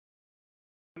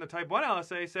And the type 1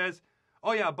 LSA says,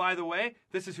 oh yeah, by the way,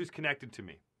 this is who's connected to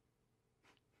me.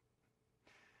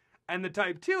 And the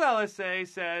type 2 LSA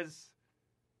says,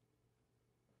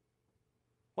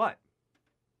 what?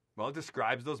 Well, it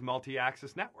describes those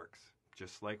multi-axis networks,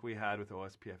 just like we had with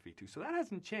OSPFv2. So that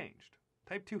hasn't changed.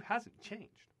 Type 2 hasn't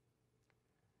changed.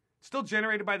 It's still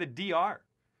generated by the DR.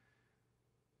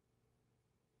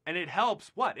 And it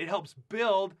helps what? It helps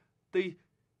build the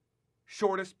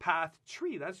shortest path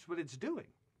tree. That's what it's doing.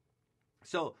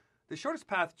 So the shortest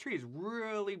path tree is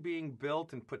really being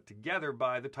built and put together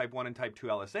by the type 1 and type 2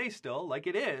 LSA still, like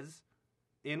it is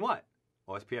in what?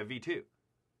 OSPFv2.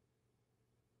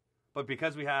 But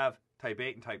because we have type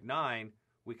 8 and type 9,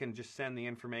 we can just send the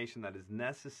information that is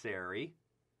necessary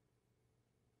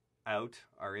out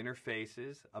our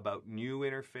interfaces, about new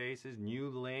interfaces, new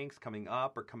links coming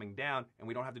up or coming down, and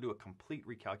we don't have to do a complete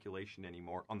recalculation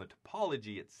anymore on the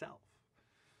topology itself.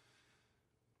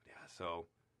 Yeah, so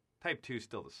type 2 is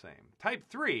still the same. Type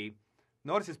 3,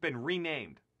 notice it's been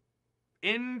renamed.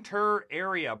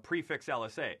 Inter-area prefix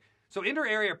LSA. So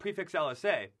inter-area prefix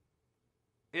LSA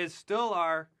is still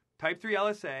our type 3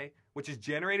 LSA, which is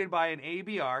generated by an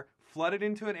ABR, flooded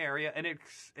into an area, and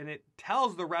it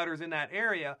tells the routers in that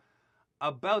area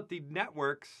about the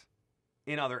networks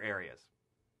in other areas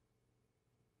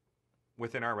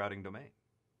within our routing domain.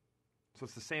 So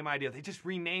it's the same idea. They just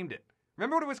renamed it.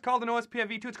 Remember what it was called in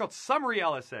OSPFv2? It's called summary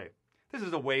LSA. This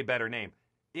is a way better name.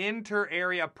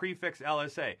 Inter-area prefix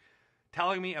LSA,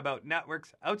 telling me about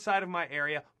networks outside of my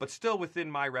area, but still within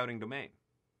my routing domain.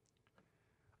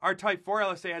 Our type 4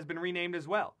 LSA has been renamed as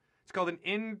well. It's called an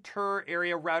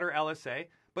inter-area router LSA,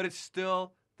 but it's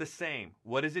still the same.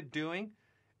 What is it doing?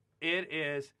 It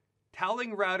is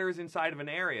telling routers inside of an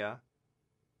area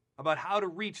about how to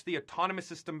reach the autonomous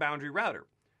system boundary router.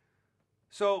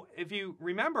 So if you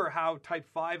remember how type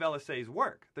 5 LSAs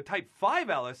work, the type 5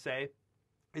 LSA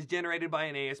is generated by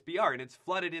an ASBR, and it's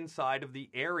flooded inside of the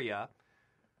area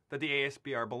that the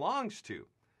ASBR belongs to.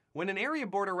 When an area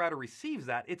border router receives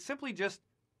that, it simply just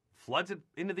floods it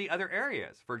into the other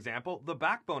areas. For example, the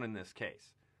backbone in this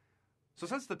case. So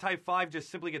since the type 5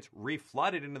 just simply gets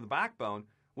reflooded into the backbone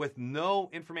with no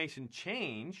information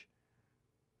change,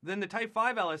 then the type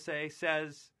 5 LSA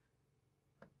says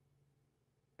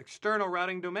external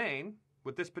routing domain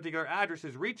with this particular address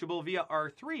is reachable via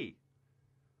R3.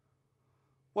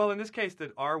 Well, in this case,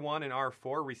 did R1 and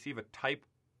R4 receive a type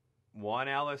 1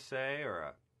 LSA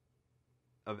or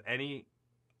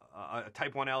a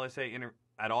type 1 LSA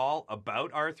at all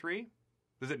about R3?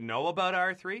 Does it know about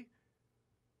R3?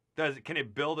 Can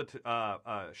it build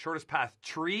a shortest path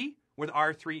tree with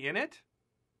R3 in it?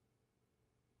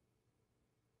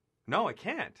 No, it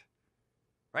can't.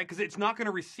 Right? Because it's not going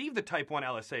to receive the type 1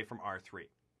 LSA from R3.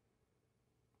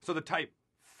 So the type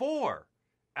 4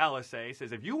 LSA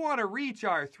says, if you want to reach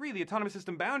R3, the autonomous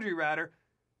system boundary router,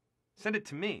 send it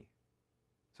to me.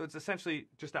 So it's essentially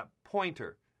just that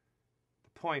pointer,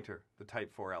 the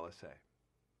type 4 LSA.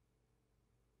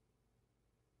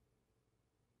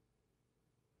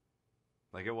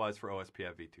 Like it was for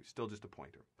OSPFv2, still just a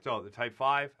pointer. So the type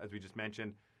 5, as we just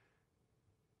mentioned,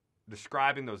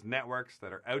 describing those networks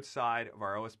that are outside of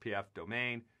our OSPF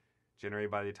domain,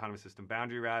 generated by the autonomous system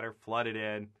boundary router, flooded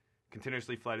in,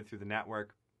 continuously flooded through the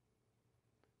network,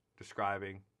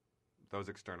 describing those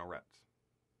external routes.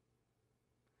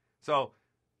 So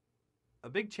a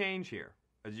big change here,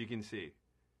 as you can see.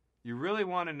 You really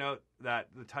want to note that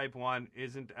the type 1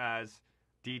 isn't as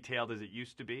detailed as it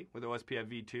used to be with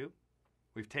OSPFv2.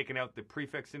 We've taken out the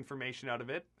prefix information out of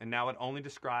it, and now it only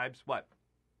describes what?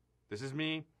 This is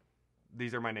me,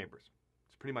 these are my neighbors.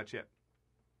 That's pretty much it.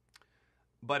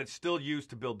 But it's still used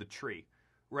to build the tree.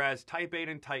 Whereas type 8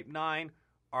 and type 9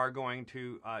 are going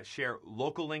to share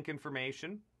local link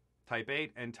information. Type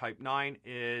 8 and type 9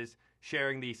 is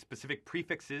sharing the specific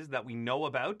prefixes that we know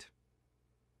about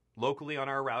locally on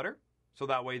our router. So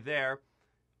that way there,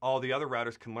 all the other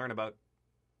routers can learn about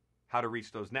how to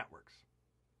reach those networks.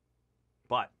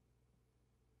 But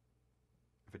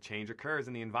if a change occurs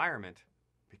in the environment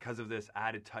because of this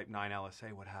added type 9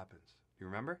 LSA, what happens? Do you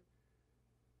remember?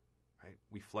 Right?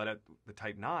 We flood out the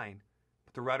type 9,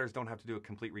 but the routers don't have to do a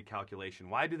complete recalculation.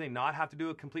 Why do they not have to do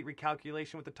a complete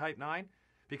recalculation with the type 9?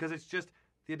 Because it's just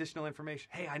the additional information.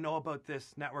 Hey, I know about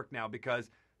this network now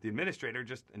because the administrator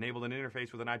just enabled an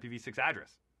interface with an IPv6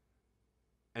 address.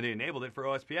 And they enabled it for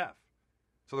OSPF.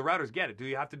 So the routers get it. Do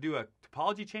you have to do a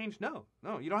topology change? No,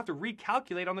 you don't have to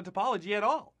recalculate on the topology at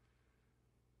all.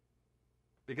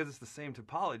 Because it's the same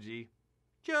topology,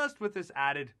 just with this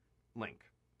added link.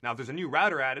 Now, if there's a new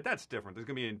router added, that's different. There's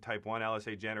going to be a type 1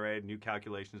 LSA generated, new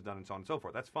calculations done, and so on and so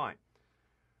forth. That's fine.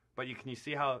 But can you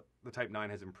see how the Type 9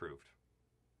 has improved?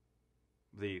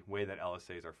 The way that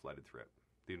LSAs are flooded through it,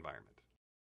 the environment.